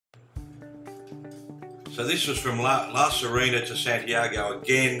So this was from La Serena to Santiago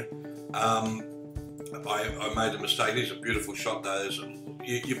again. I made a mistake. These are beautiful shot though.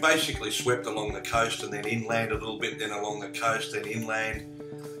 You basically swept along the coast and then inland a little bit, then along the coast, then inland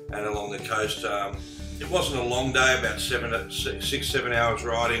and along the coast. It wasn't a long day, about 6-7 hours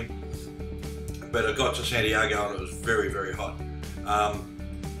riding, but I got to Santiago and it was very, very hot.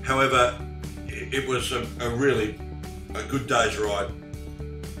 However, it was a good day's ride,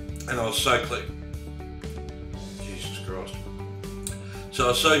 and I was so clear. Jesus Christ! So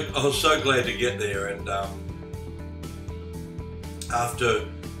I was so glad to get there, and after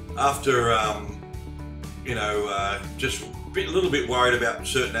you know, just a little bit worried about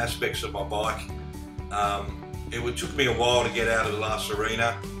certain aspects of my bike. It took me a while to get out of La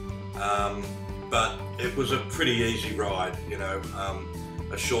Serena, but it was a pretty easy ride, you know,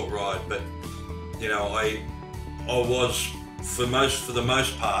 a short ride. But you know, I was for the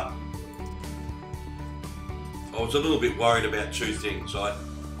most part, I was a little bit worried about two things. I'd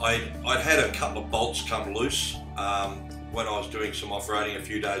had a couple of bolts come loose when I was doing some off-roading a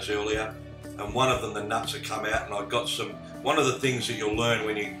few days earlier, and one of them, the nuts had come out, and I got some. One of the things that you'll learn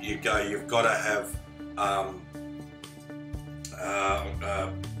when you go, you've got to have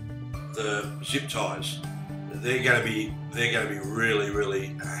the zip ties. They're going to be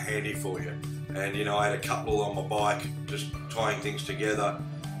really handy for you. And you know, I had a couple on my bike, just tying things together,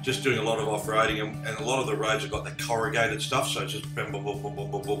 just doing a lot of off-roading, and a lot of the roads have got the corrugated stuff, so it's just boom, boom, boom, boom,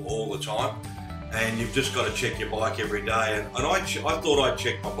 boom, boom, all the time. And you've just got to check your bike every day. And I thought I'd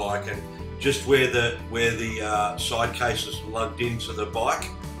check my bike, and just where the side case is lugged into the bike,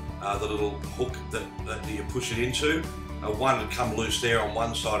 the little hook that you push it into, one had come loose there on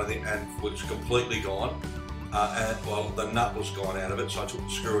one side of it and was completely gone. And well, the nut was gone out of it, so I took the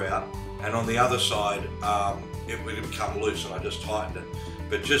screw out. And on the other side, it would come loose, and I just tightened it.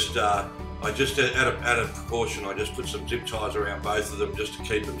 But just I just out of precaution, I just put some zip ties around both of them just to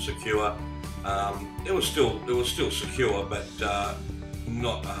keep them secure. It was still secure, but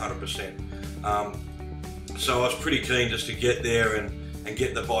not 100%. So I was pretty keen just to get there and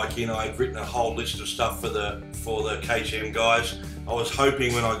get the bike in. I had written a whole list of stuff for the KTM guys. I was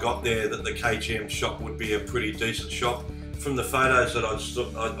hoping when I got there that the KTM shop would be a pretty decent shop. From the photos that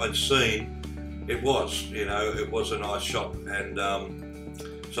I'd seen, it was, you know, it was a nice shop, and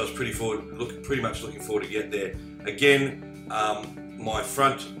so I was pretty much looking forward to get there. Again, my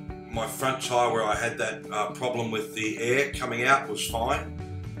front tyre, where I had that problem with the air coming out, was fine.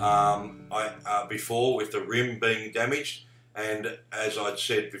 Before, with the rim being damaged, and as I'd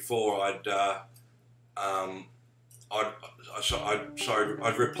said before, I'd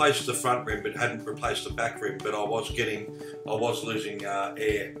replaced the front rim but hadn't replaced the back rim, but I was losing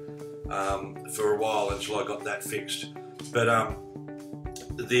air for a while until I got that fixed. But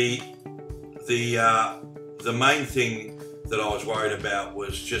the main thing that I was worried about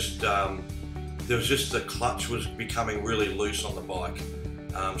was just the clutch was becoming really loose on the bike.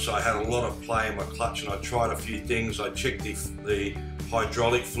 So I had a lot of play in my clutch, and I tried a few things. I checked the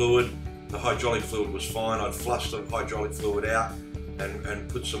hydraulic fluid. The hydraulic fluid was fine. I'd flushed the hydraulic fluid out and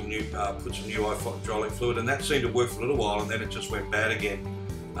put some new hydraulic fluid, and that seemed to work for a little while, and then it just went bad again.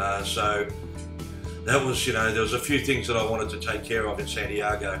 So that was, you know, there was a few things that I wanted to take care of in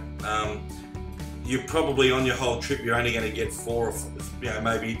Santiago. You probably, on your whole trip, you're only going to get 4 or 5, you know,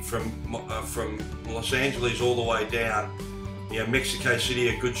 maybe from Los Angeles all the way down. You know, Mexico City,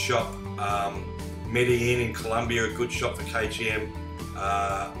 a good shop. Medellin in Colombia, a good shop for KTM.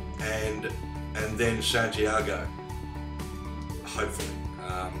 And then Santiago, hopefully.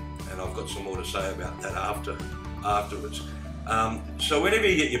 And I've got some more to say about that afterwards. So whenever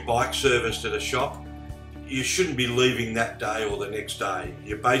you get your bike serviced at a shop, you shouldn't be leaving that day or the next day.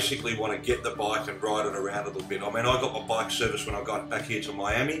 You basically want to get the bike and ride it around a little bit. I mean, I got my bike serviced when I got back here to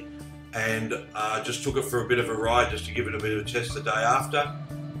Miami, and just took it for a bit of a ride just to give it a bit of a test the day after,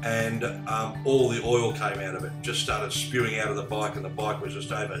 and all the oil came out of it, just started spewing out of the bike, and the bike was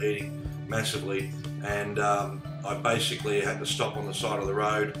just overheating massively, and I basically had to stop on the side of the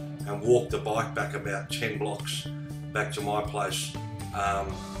road and walk the bike back about 10 blocks back to my place,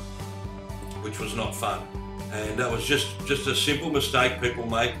 which was not fun. And that was just a simple mistake people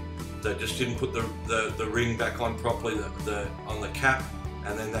make. They just didn't put the ring back on properly on the cap,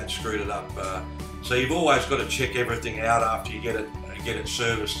 and then that screwed it up. So you've always got to check everything out after you get it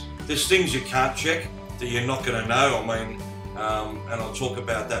serviced. There's things you can't check that you're not going to know. I mean, and I'll talk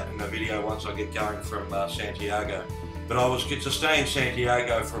about that in the video once I get going from Santiago. But I was to stay in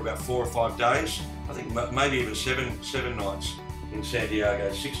Santiago for about 4 or 5 days. I think maybe even seven nights in Santiago,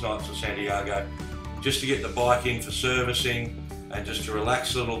 6 nights in Santiago, just to get the bike in for servicing, and just to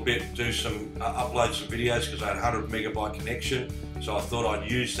relax a little bit, do some upload some videos, because I had a 100 megabyte connection. So I thought I'd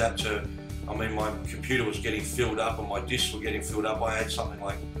use that to, I mean, my computer was getting filled up and my discs were getting filled up. I had something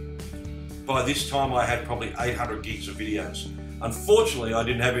like, by this time I had probably 800 gigs of videos. Unfortunately, I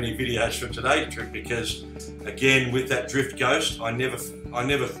didn't have any videos for today's trip because, again, with that drift ghost,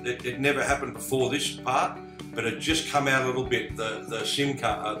 it never happened before this part, but it just come out a little bit. The SIM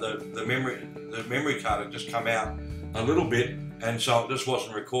card, the memory card had just come out a little bit, and so it just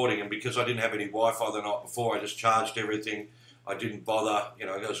wasn't recording. And because I didn't have any Wi-Fi the night before, I just charged everything. I didn't bother, you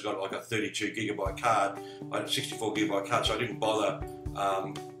know, I just got like a 32 gigabyte card, I had a 64 gigabyte card, so I didn't bother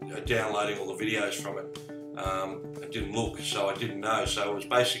downloading all the videos from it. I didn't look, so I didn't know. So it was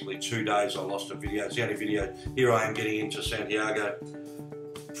basically 2 days I lost a video. It's the only video. Here I am getting into Santiago.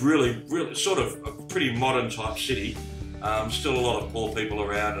 Really sort of a pretty modern type city. Still a lot of poor people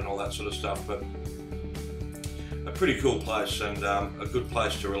around and all that sort of stuff, but a pretty cool place, and a good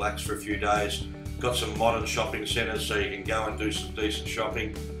place to relax for a few days. Got some modern shopping centres, so you can go and do some decent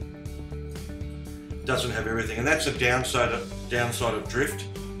shopping. Doesn't have everything, and that's a downside of drift.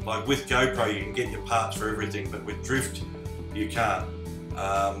 Like with GoPro, you can get your parts for everything, but with drift, you can't.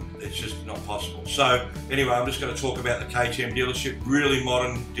 It's just not possible. So anyway, I'm just going to talk about the KTM dealership. Really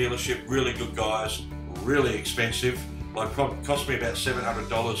modern dealership, really good guys, really expensive. Like probably cost me about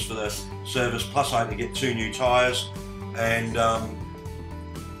 $700 for the service, plus I had to get 2 new tyres, and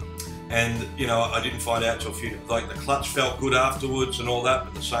you know, I didn't find out till like the clutch felt good afterwards and all that,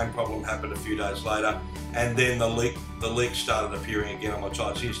 but the same problem happened a few days later, and then the leak started appearing again on my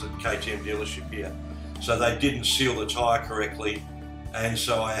tyres. Here's the KTM dealership here. So they didn't seal the tyre correctly, and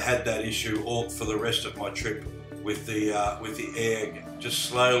so I had that issue all for the rest of my trip with the air just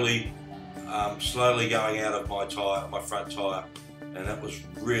slowly going out of my tyre, my front tyre, and that was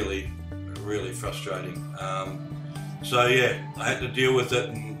really frustrating. So yeah, I had to deal with it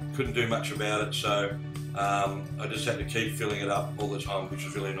and couldn't do much about it, so I just had to keep filling it up all the time, which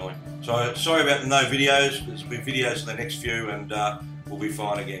was really annoying. So sorry about no videos. There's been videos in the next few, and we'll be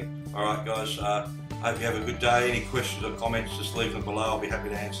fine again. Alright guys, hope you have a good day. Any questions or comments, just leave them below. I'll be happy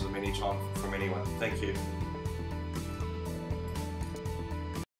to answer them anytime from anyone. Thank you.